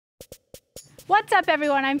What's up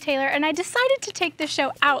everyone, I'm Taylor and I decided to take the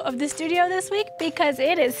show out of the studio this week because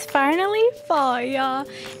it is finally fall, y'all.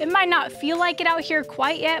 It might not feel like it out here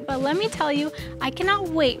quite yet, but let me tell you, I cannot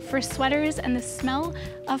wait for sweaters and the smell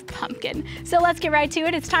of pumpkin. So let's get right to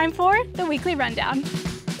it. It's time for the weekly rundown.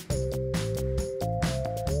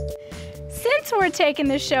 Since we're taking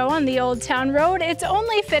the show on the Old Town Road, it's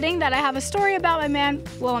only fitting that I have a story about my man,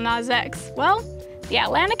 Lil Nas X. Well, the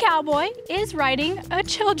Atlanta cowboy is writing a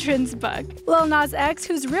children's book. Lil Nas X,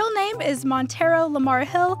 whose real name is Montero Lamar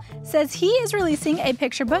Hill, says he is releasing a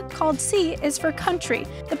picture book called C is for Country.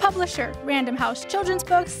 The publisher, Random House Children's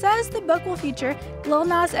Books, says the book will feature Lil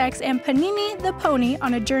Nas X and Panini the Pony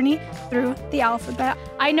on a journey through the alphabet.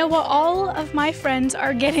 I know what all of my friends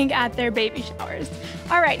are getting at their baby showers.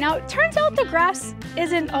 All right, now it turns out the grass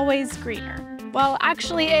isn't always greener. Well,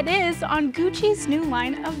 actually it is on Gucci's new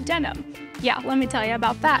line of denim. Yeah, let me tell you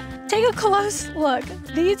about that. Take a close look.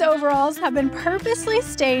 These overalls have been purposely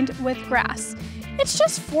stained with grass. It's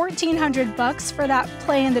just $1,400 for that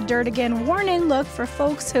play in the dirt again worn-in look for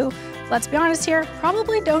folks who, let's be honest here,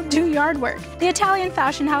 probably don't do yard work. The Italian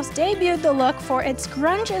fashion house debuted the look for its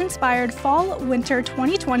grunge-inspired Fall/Winter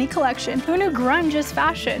 2020 collection. Who knew grunge is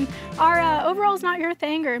fashion? Are overalls not your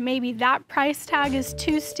thing, or maybe that price tag is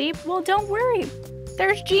too steep? Well, don't worry.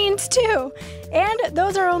 There's jeans too, and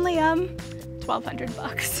those are only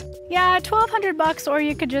 $1,200. Yeah, $1,200, or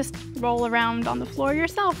you could just roll around on the floor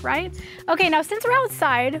yourself, right? Okay, now since we're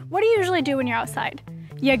outside, what do you usually do when you're outside?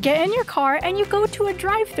 You get in your car and you go to a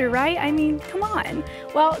drive-thru, right? I mean, come on.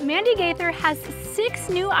 Well, Mandy Gaither has 6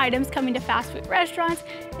 new items coming to fast food restaurants,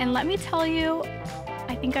 and let me tell you,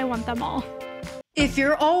 I think I want them all. If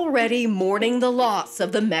you're already mourning the loss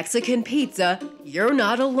of the Mexican pizza, you're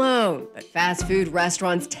not alone. But fast food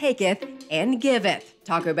restaurants taketh and giveth.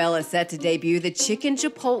 Taco Bell is set to debut the Chicken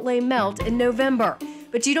Chipotle Melt in November.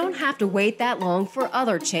 But you don't have to wait that long for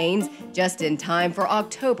other chains. Just in time for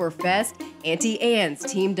Oktoberfest, Auntie Anne's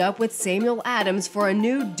teamed up with Samuel Adams for a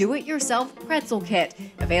new do-it-yourself pretzel kit,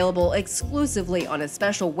 available exclusively on a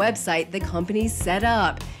special website the company's set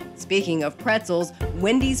up. Speaking of pretzels,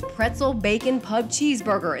 Wendy's Pretzel Bacon Pub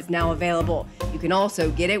Cheeseburger is now available. You can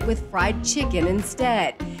also get it with fried chicken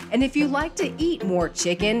instead. And if you like to eat more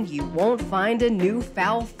chicken, you won't find a new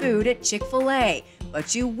foul food at Chick-fil-A.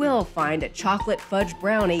 But you will find a chocolate fudge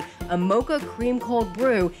brownie, a mocha cream cold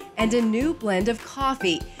brew, and a new blend of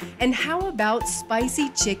coffee. And how about spicy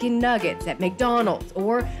chicken nuggets at McDonald's,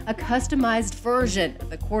 or a customized version of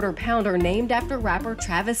the Quarter Pounder named after rapper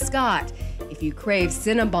Travis Scott? If you crave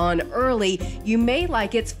Cinnabon early, you may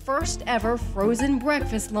like its first ever frozen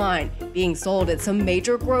breakfast line, being sold at some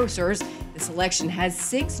major grocers. The selection has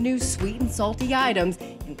 6 new sweet and salty items,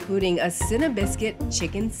 including a Cinnabiscuit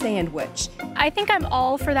chicken sandwich. I think I'm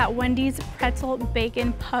all for that Wendy's Pretzel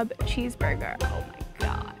Bacon Pub Cheeseburger. Oh my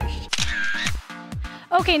gosh.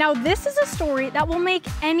 Okay, now this is a story that will make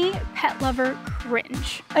any pet lover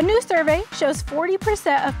cringe. A new survey shows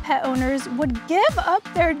 40% of pet owners would give up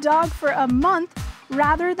their dog for a month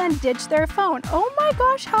rather than ditch their phone. Oh my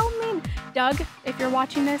gosh, how mean. Doug, if you're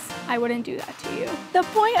watching this, I wouldn't do that to you. The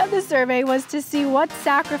point of the survey was to see what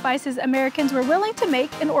sacrifices Americans were willing to make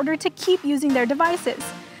in order to keep using their devices.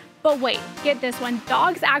 But wait, get this one,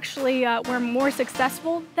 dogs actually were more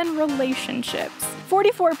successful than relationships.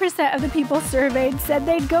 44% of the people surveyed said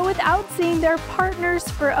they'd go without seeing their partners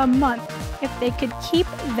for a month if they could keep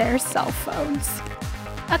their cell phones.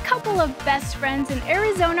 A couple of best friends in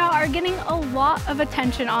Arizona are getting a lot of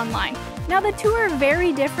attention online. Now the two are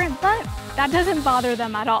very different, but that doesn't bother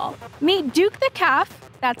them at all. Meet Duke the Calf,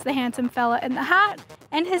 that's the handsome fella in the hat,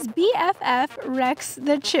 and his BFF, Rex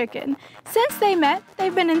the Chicken. Since they met,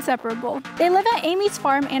 they've been inseparable. They live at Amy's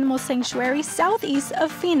Farm Animal Sanctuary southeast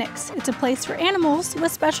of Phoenix. It's a place for animals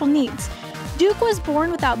with special needs. Duke was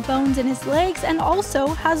born without bones in his legs and also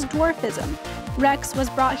has dwarfism. Rex was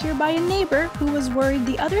brought here by a neighbor who was worried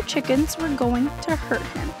the other chickens were going to hurt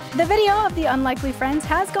him. The video of the unlikely friends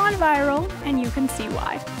has gone viral, and you can see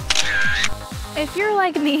why. If you're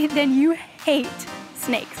like me, then you hate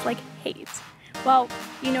snakes, like hate. Well,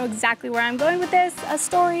 you know exactly where I'm going with this, a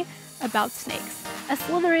story about snakes. A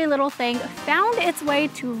slithery little thing found its way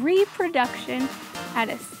to reproduction at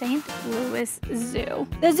a St. Louis zoo.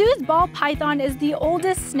 The zoo's ball python is the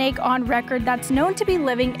oldest snake on record that's known to be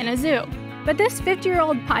living in a zoo. But this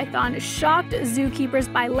 50-year-old python shocked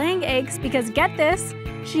zookeepers by laying eggs because, get this,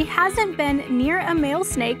 she hasn't been near a male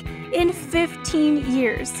snake in 15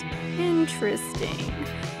 years. Interesting.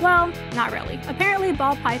 Well, not really. Apparently,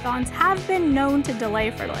 ball pythons have been known to delay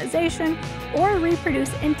fertilization or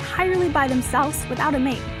reproduce entirely by themselves without a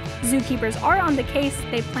mate. Zookeepers are on the case.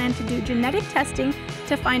 They plan to do genetic testing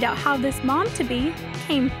to find out how this mom-to-be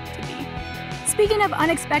came to be. Speaking of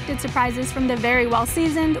unexpected surprises from the very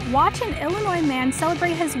well-seasoned, watch an Illinois man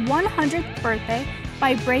celebrate his 100th birthday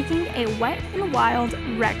by breaking a Wet n Wild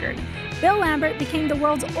record. Bill Lambert became the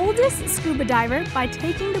world's oldest scuba diver by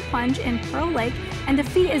taking the plunge in Pearl Lake, and the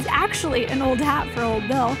feat is actually an old hat for old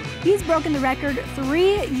Bill. He's broken the record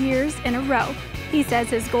 3 years in a row. He says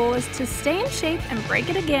his goal is to stay in shape and break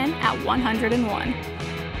it again at 101.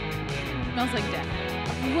 Smells like death.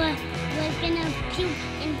 We're gonna puke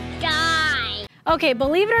and die. Okay,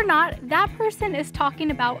 believe it or not, that person is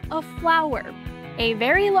talking about a flower. A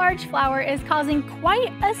very large flower is causing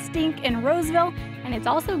quite a stink in Roseville, and it's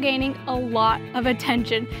also gaining a lot of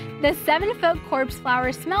attention. The 7-foot corpse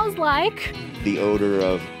flower smells like the odor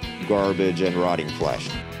of garbage and rotting flesh.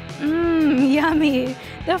 Mmm, yummy.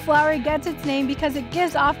 The flower gets its name because it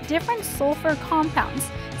gives off different sulfur compounds.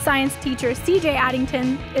 Science teacher CJ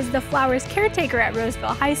Addington is the flower's caretaker at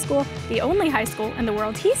Roseville High School, the only high school in the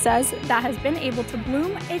world, he says, that has been able to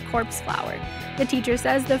bloom a corpse flower. The teacher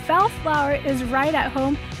says the foul flower is right at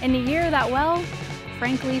home in a year that, well,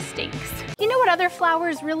 frankly stinks. You know what other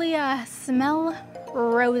flowers really smell?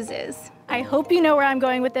 Roses. I hope you know where I'm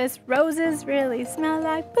going with this. Roses really smell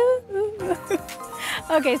like poo.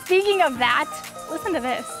 Okay, speaking of that, listen to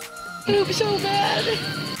this. Poop so bad.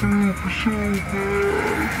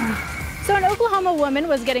 So an Oklahoma woman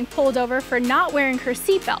was getting pulled over for not wearing her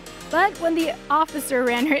seatbelt, but when the officer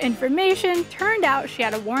ran her information, turned out she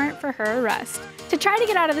had a warrant for her arrest. To try to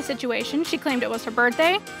get out of the situation, she claimed it was her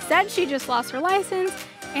birthday, said she just lost her license,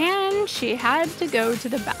 and she had to go to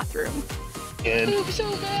the bathroom. Poop so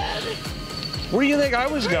bad. Where do you think I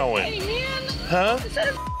was going? Hey, man. Huh? It's a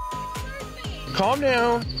birthday. Calm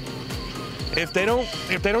down. If they don't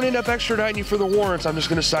end up extraditing you for the warrants, I'm just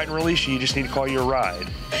gonna cite and release you. You just need to call you a ride.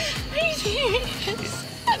 Are you serious?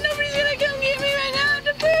 Nobody's gonna come get me right now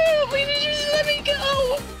to poop. We need you to just let me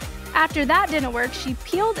go. After that didn't work, she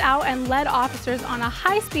peeled out and led officers on a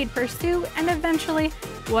high-speed pursuit and eventually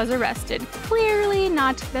was arrested. Clearly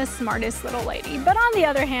not the smartest little lady. But on the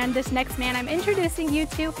other hand, this next man I'm introducing you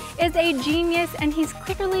to is a genius, and he's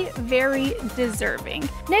clearly very deserving.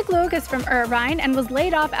 Nick Luke is from Irvine and was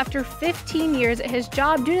laid off after 15 years at his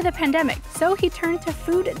job due to the pandemic, so he turned to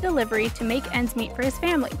food delivery to make ends meet for his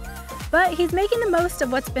family. But he's making the most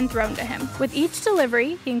of what's been thrown to him. With each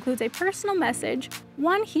delivery, he includes a personal message,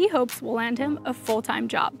 one he hopes will land him a full-time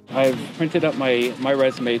job. I've printed up my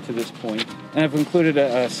resume to this point, and I've included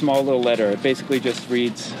a small little letter. It basically just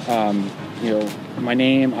reads, my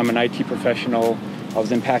name, I'm an IT professional, I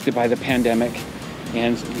was impacted by the pandemic,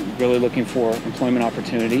 and really looking for employment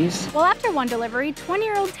opportunities. Well, after one delivery,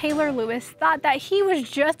 20-year-old Taylor Lewis thought that he was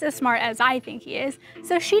just as smart as I think he is,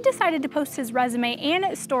 so she decided to post his resume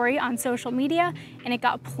and story on social media, and it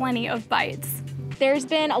got plenty of bites. There's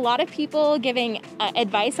been a lot of people giving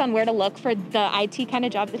advice on where to look for the IT kind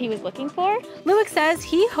of job that he was looking for. Lewis says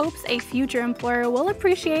he hopes a future employer will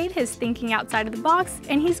appreciate his thinking outside of the box,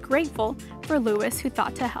 and he's grateful for Lewis who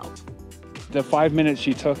thought to help. The 5 minutes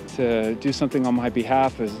she took to do something on my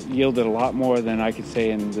behalf has yielded a lot more than I could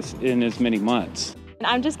say in as many months. And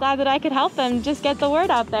I'm just glad that I could help them just get the word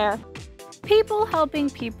out there. People helping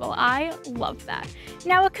people, I love that.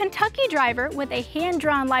 Now, a Kentucky driver with a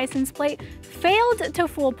hand-drawn license plate failed to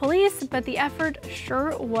fool police, but the effort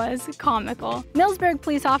sure was comical. Millsburg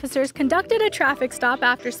police officers conducted a traffic stop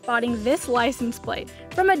after spotting this license plate.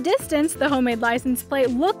 From a distance, the homemade license plate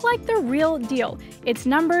looked like the real deal. Its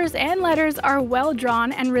numbers and letters are well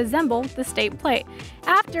drawn and resemble the state plate.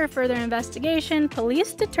 After further investigation,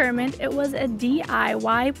 police determined it was a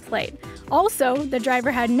DIY plate. Also, the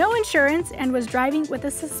driver had no insurance and was driving with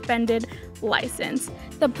a suspended license.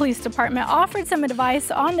 The police department offered some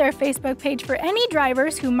advice on their Facebook page for any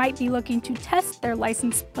drivers who might be looking to test their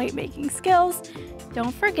license plate making skills.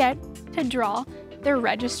 Don't forget to draw their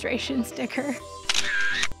registration sticker.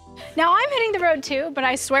 Now I'm hitting the road too, but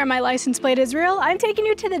I swear my license plate is real. I'm taking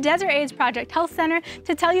you to the Desert AIDS Project Health Center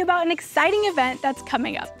to tell you about an exciting event that's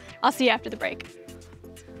coming up. I'll see you after the break.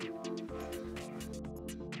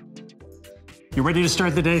 You ready to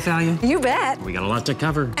start the day, Thalia? You bet. We got a lot to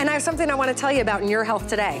cover. And I have something I want to tell you about in your health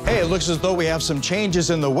today. Hey, it looks as though we have some changes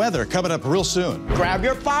in the weather coming up real soon. Grab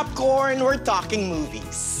your popcorn, we're talking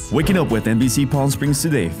movies. Waking up with NBC Palm Springs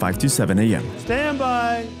today, 5 to 7 a.m. Stand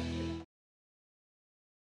by.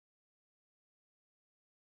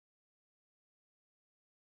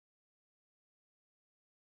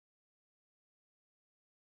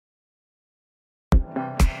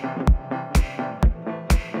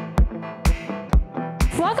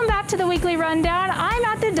 Welcome back to the weekly rundown. I'm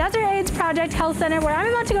at the Desert AIDS Project Health Center where I'm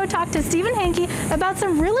about to go talk to Stephen Hankey about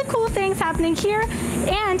some really cool things happening here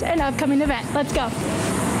and an upcoming event. Let's go.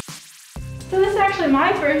 So this is actually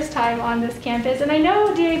my first time on this campus, and I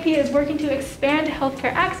know DAP is working to expand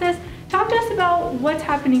healthcare access. Talk to us about what's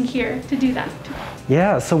happening here to do that.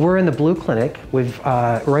 Yeah, so we're in the Blue Clinic. We've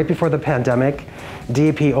right before the pandemic,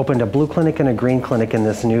 DAP opened a Blue Clinic and a Green Clinic in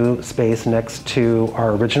this new space next to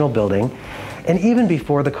our original building. And even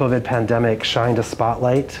before the COVID pandemic shined a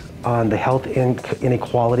spotlight on the health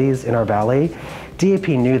inequalities in our valley, DAP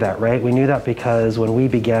knew that, right? We knew that because when we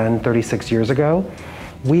began 36 years ago,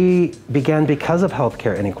 we began because of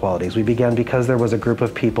healthcare inequalities. We began because there was a group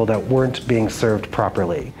of people that weren't being served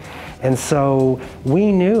properly. And so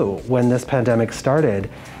we knew when this pandemic started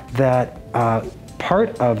that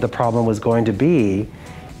part of the problem was going to be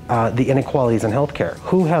the inequalities in healthcare.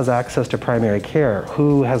 Who has access to primary care?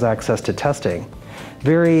 Who has access to testing?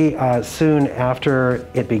 Very soon after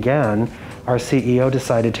it began, our CEO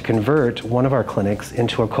decided to convert one of our clinics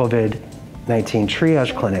into a COVID-19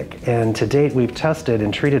 triage clinic. And to date, we've tested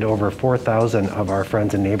and treated over 4,000 of our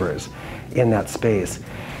friends and neighbors in that space.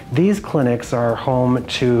 These clinics are home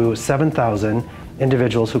to 7,000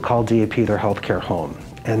 individuals who call DAP their healthcare home.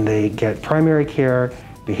 And they get primary care,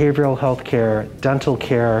 behavioral health care, dental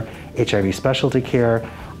care, HIV specialty care,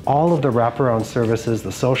 all of the wraparound services,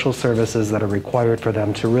 the social services that are required for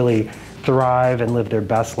them to really thrive and live their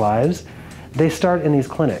best lives. They start in these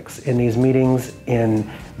clinics, in these meetings, in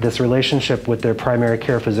this relationship with their primary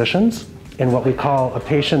care physicians, in what we call a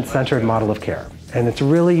patient-centered model of care. And it's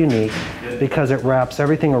really unique because it wraps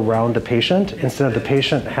everything around the patient instead of the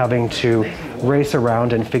patient having to race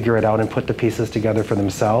around and figure it out and put the pieces together for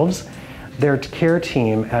themselves. Their care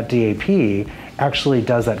team at DAP actually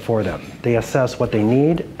does that for them. They assess what they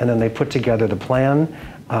need and then they put together the plan,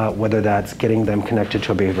 whether that's getting them connected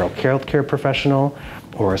to a behavioral health care professional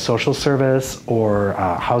or a social service or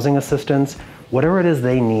housing assistance, whatever it is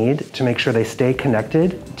they need to make sure they stay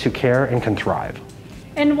connected to care and can thrive.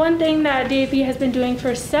 And one thing that DAP has been doing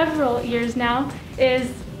for several years now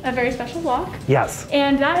is a very special walk. Yes.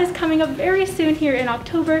 And that is coming up very soon here in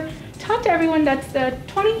October. Talk to everyone, that's the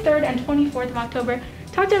 23rd and 24th of October.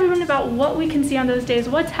 Talk to everyone about what we can see on those days,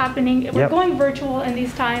 what's happening. We're going virtual in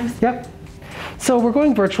these times. Yep. So we're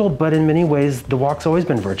going virtual, but in many ways, the walk's always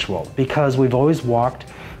been virtual because we've always walked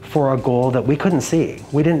for a goal that we couldn't see.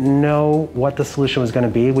 We didn't know what the solution was going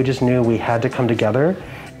to be. We just knew we had to come together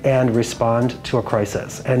and respond to a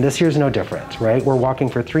crisis. And this year's no different, right? We're walking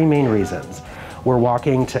for three main reasons. We're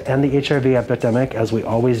walking to end the HIV epidemic, as we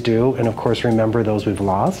always do, and of course remember those we've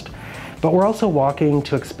lost. But we're also walking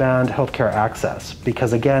to expand healthcare access,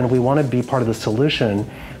 because again, we want to be part of the solution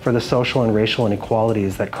for the social and racial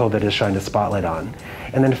inequalities that COVID has shined a spotlight on.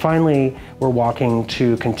 And then finally, we're walking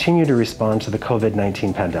to continue to respond to the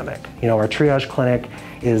COVID-19 pandemic. You know, our triage clinic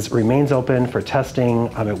remains open for testing.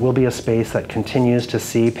 It will be a space that continues to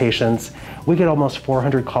see patients. We get almost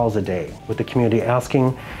 400 calls a day with the community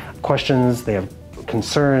asking questions, they have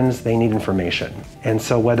concerns, they need information. And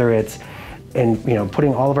so whether it's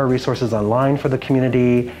putting all of our resources online for the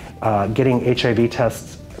community, getting HIV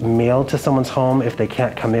tests mailed to someone's home if they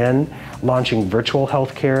can't come in, launching virtual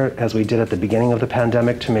health care as we did at the beginning of the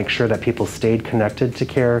pandemic to make sure that people stayed connected to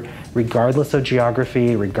care regardless of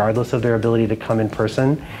geography, regardless of their ability to come in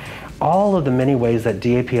person. All of the many ways that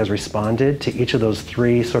DAP has responded to each of those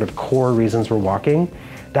three sort of core reasons we're walking,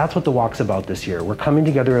 that's what the walk's about this year. We're coming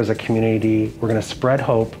together as a community, we're going to spread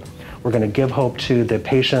hope, we're going to give hope to the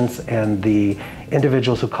patients and the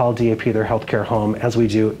individuals who call DAP their healthcare home, as we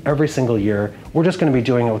do every single year. We're just going to be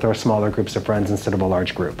doing it with our smaller groups of friends instead of a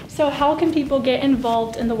large group. So how can people get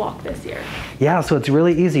involved in the walk this year? Yeah, so it's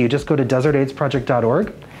really easy. You just go to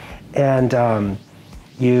desertaidsproject.org and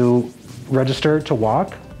you register to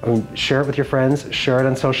walk, share it with your friends, share it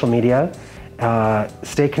on social media.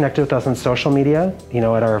 Stay connected with us on social media,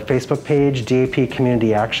 at our Facebook page, DAP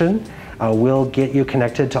Community Action. We'll get you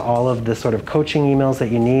connected to all of the sort of coaching emails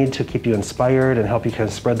that you need to keep you inspired and help you kind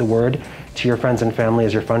of spread the word to your friends and family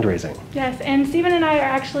as you're fundraising. Yes, and Stephen and I are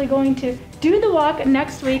actually going to do the walk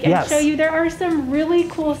next week and show you there are some really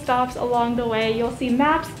cool stops along the way. You'll see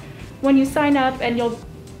maps when you sign up and you'll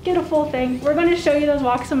get a full thing. We're going to show you those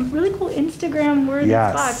walks, some really cool Instagram-worthy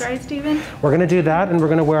spots, right, Stephen? We're going to do that, and we're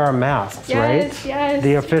going to wear our masks, right? Yes.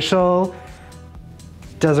 The official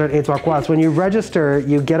Desert AIDS Walk Watts. When you register,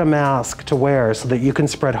 you get a mask to wear so that you can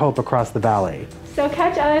spread hope across the valley. So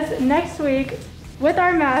catch us next week with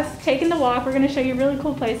our masks, taking the walk. We're going to show you really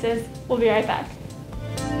cool places. We'll be right back.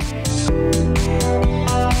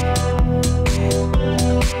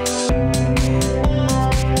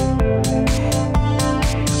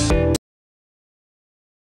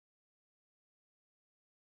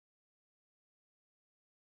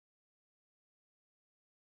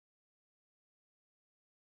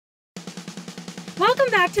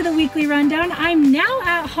 Welcome back to the weekly rundown. I'm now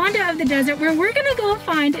at Honda of the Desert, where we're gonna go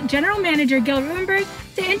find General Manager Gil Rubenberg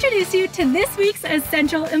to introduce you to this week's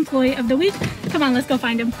Essential Employee of the Week. Come on, let's go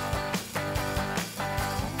find him.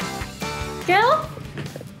 Gil?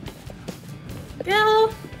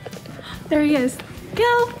 Gil? There he is.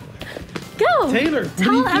 Gil? Gil! Taylor,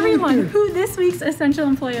 tell everyone who this week's Essential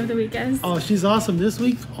Employee of the Week is. Oh, she's awesome. This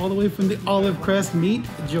week, all the way from the Olive Crest, meet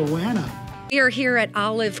Joanna. We are here at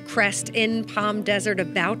Olive Crest in Palm Desert,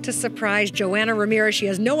 about to surprise Joanna Ramirez. She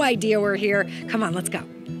has no idea we're here. Come on, let's go.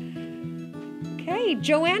 Okay,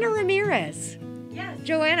 Joanna Ramirez. Yes.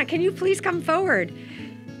 Joanna, can you please come forward?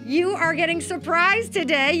 You are getting surprised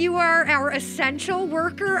today. You are our Essential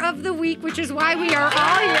Worker of the Week, which is why we are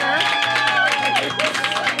all here.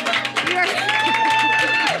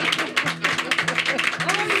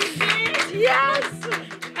 Yes!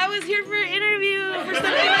 I was here for an interview for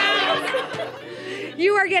something else.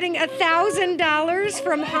 You are getting $1,000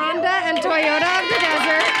 from Honda and Toyota of the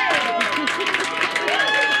Desert.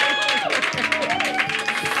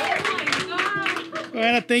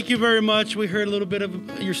 Joanna, thank you very much. We heard a little bit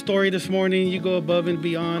of your story this morning. You go above and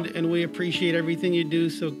beyond, and we appreciate everything you do,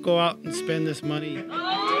 so go out and spend this money.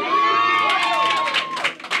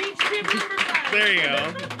 There you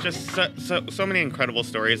go. Just so many incredible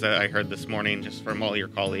stories that I heard this morning just from all your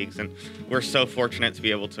colleagues, and we're so fortunate to be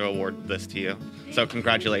able to award this to you. So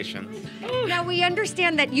congratulations. Now, we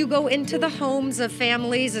understand that you go into the homes of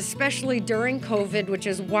families, especially during COVID, which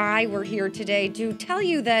is why we're here today, to tell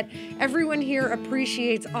you that everyone here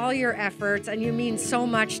appreciates all your efforts, and you mean so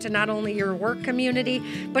much to not only your work community,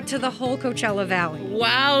 but to the whole Coachella Valley.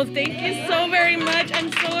 Wow, thank you so very much.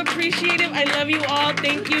 I'm so appreciative. I love you all.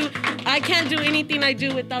 Thank you. I can't do anything I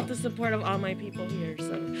do without the support of all my people here,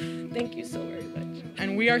 so thank you so very much.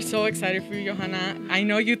 And we are so excited for you, Johanna. I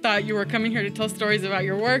know you thought you were coming here to tell stories about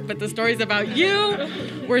your work, but the story's about you.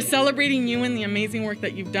 We're celebrating you and the amazing work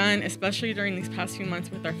that you've done, especially during these past few months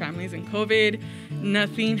with our families in COVID.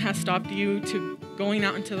 Nothing has stopped you to going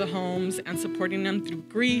out into the homes and supporting them through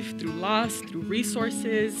grief, through loss, through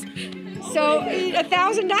resources. So,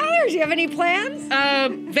 $1,000, you have any plans?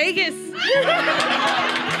 Vegas.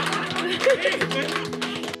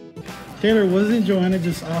 Taylor, wasn't Joanna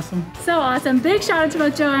just awesome? So awesome. Big shout out to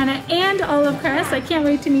both Joanna and Olive Crest. I can't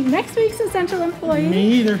wait to meet next week's Essential Employee.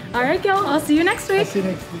 Me either. All right, Gil, I'll see you next week. I'll see you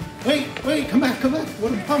next week. Wait, come back.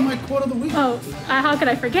 What about my quote of the week? Oh, how could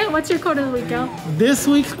I forget? What's your quote of the week, Gil? This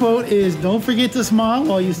week's quote is, don't forget to smile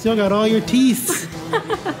while you still got all your teeth.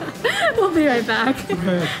 We'll be right back.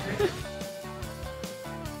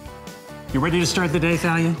 You ready to start the day,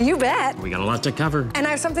 Thalia? You bet. We got a lot to cover. And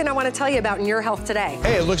I have something I want to tell you about in your health today.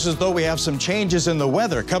 Hey, it looks as though we have some changes in the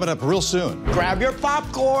weather coming up real soon. Grab your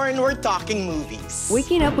popcorn, we're talking movies.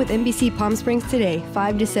 Waking up with NBC Palm Springs today,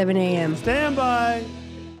 5 to 7 a.m. Stand by.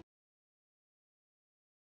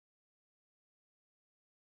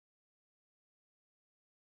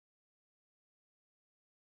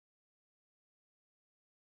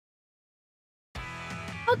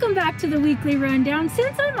 Welcome back to the weekly rundown.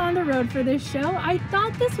 Since I'm on the road for this show, I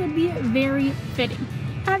thought this would be very fitting.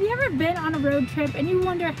 Have you ever been on a road trip and you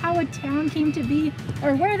wonder how a town came to be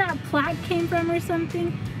or where that plaque came from or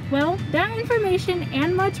something? Well, that information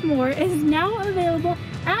and much more is now available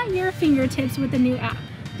at your fingertips with the new app.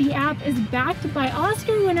 The app is backed by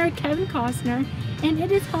Oscar winner Kevin Costner, and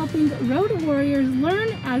it is helping road warriors learn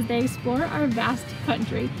as they explore our vast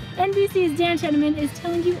country. NBC's Dan Sheneman is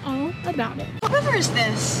telling you all about it. What river is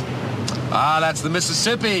this? Ah, that's the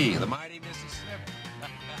Mississippi, the mighty Mississippi.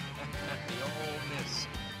 The old Miss.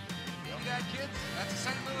 You see that, kids? That's the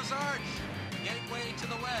St. Louis Arch, gateway to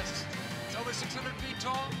the west. It's over 600 feet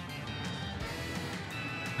tall.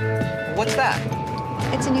 What's that?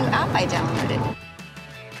 It's a new app I downloaded.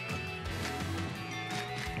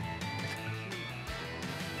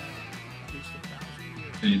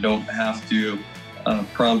 You don't have to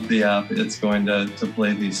prompt the app. It's going to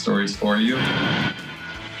play these stories for you.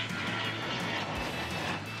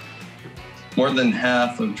 More than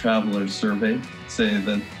half of travelers surveyed say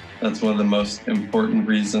that that's one of the most important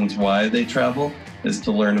reasons why they travel, is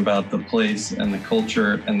to learn about the place and the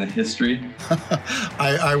culture and the history.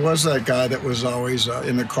 I was that guy that was always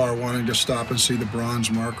in the car wanting to stop and see the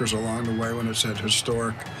bronze markers along the way when it said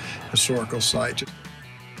historical site.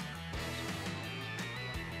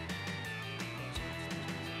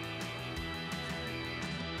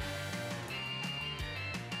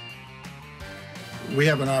 We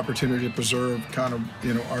have an opportunity to preserve kind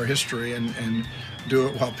of, our history and do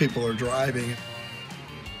it while people are driving.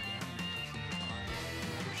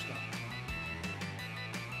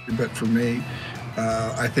 But for me,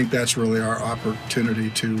 I think that's really our opportunity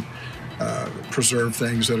to preserve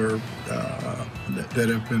things that are that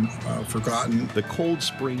have been forgotten. The Cold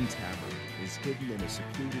Spring Tavern is hidden in a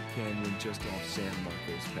secluded canyon just off San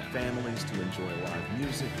Marcos Path. Families to enjoy live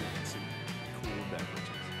music and some cool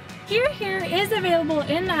beverages. Here is available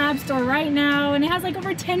in the App Store right now, and it has like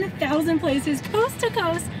over 10,000 places coast to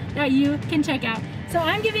coast that you can check out. So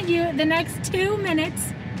I'm giving you the next 2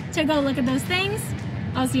 minutes to go look at those things.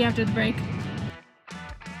 I'll see you after the break.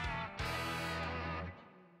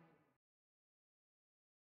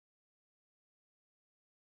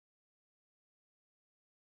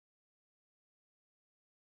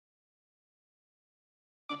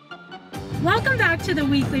 Welcome back to the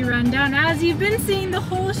weekly rundown. As you've been seeing the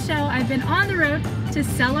whole show, I've been on the road to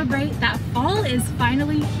celebrate that fall is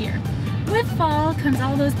finally here. With fall comes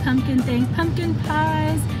all those pumpkin things, pumpkin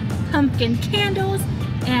pies, pumpkin candles,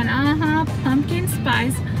 and pumpkin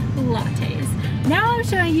spice lattes. Now I'm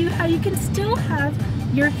showing you how you can still have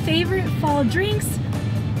your favorite fall drinks,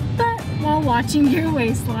 but while watching your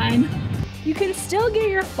waistline. You can still get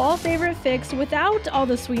your fall favorite fix without all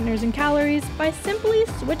the sweeteners and calories by simply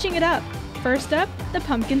switching it up. First up, the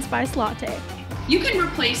pumpkin spice latte. You can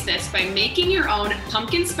replace this by making your own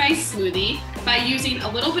pumpkin spice smoothie by using a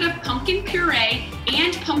little bit of pumpkin puree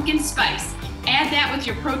and pumpkin spice. Add that with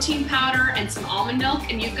your protein powder and some almond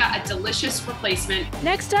milk and you've got a delicious replacement.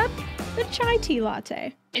 Next up, the chai tea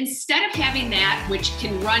latte. Instead of having that, which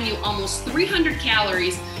can run you almost 300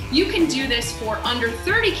 calories, you can do this for under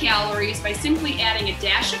 30 calories by simply adding a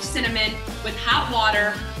dash of cinnamon with hot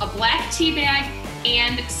water, a black tea bag,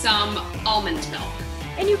 and some almond milk.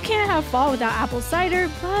 And you can't have fall without apple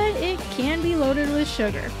cider, but it can be loaded with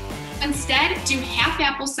sugar. Instead, do half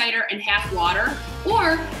apple cider and half water,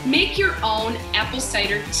 or make your own apple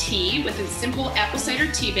cider tea with a simple apple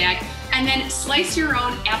cider tea bag, and then slice your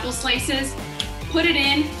own apple slices, put it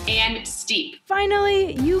in, and steep.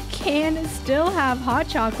 Finally, you can still have hot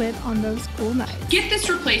chocolate on those cool nights. Get this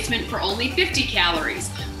replacement for only 50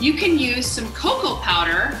 calories. You can use some cocoa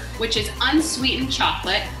powder, which is unsweetened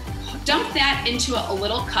chocolate, dump that into a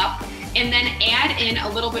little cup, and then add in a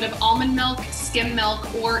little bit of almond milk, skim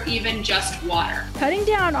milk, or even just water. Cutting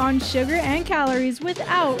down on sugar and calories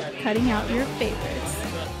without cutting out your favorites.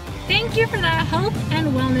 Thank you for that health and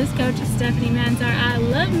wellness coach, Stephanie Manzar. I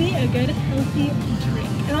love me a good healthy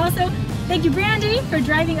drink. And also, thank you, Brandy, for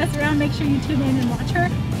driving us around. Make sure you tune in and watch her.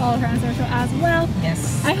 Follow her on social as well.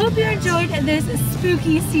 Yes. I hope you enjoyed this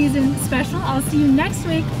spooky season special. I'll see you next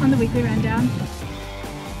week on the Weekly Rundown.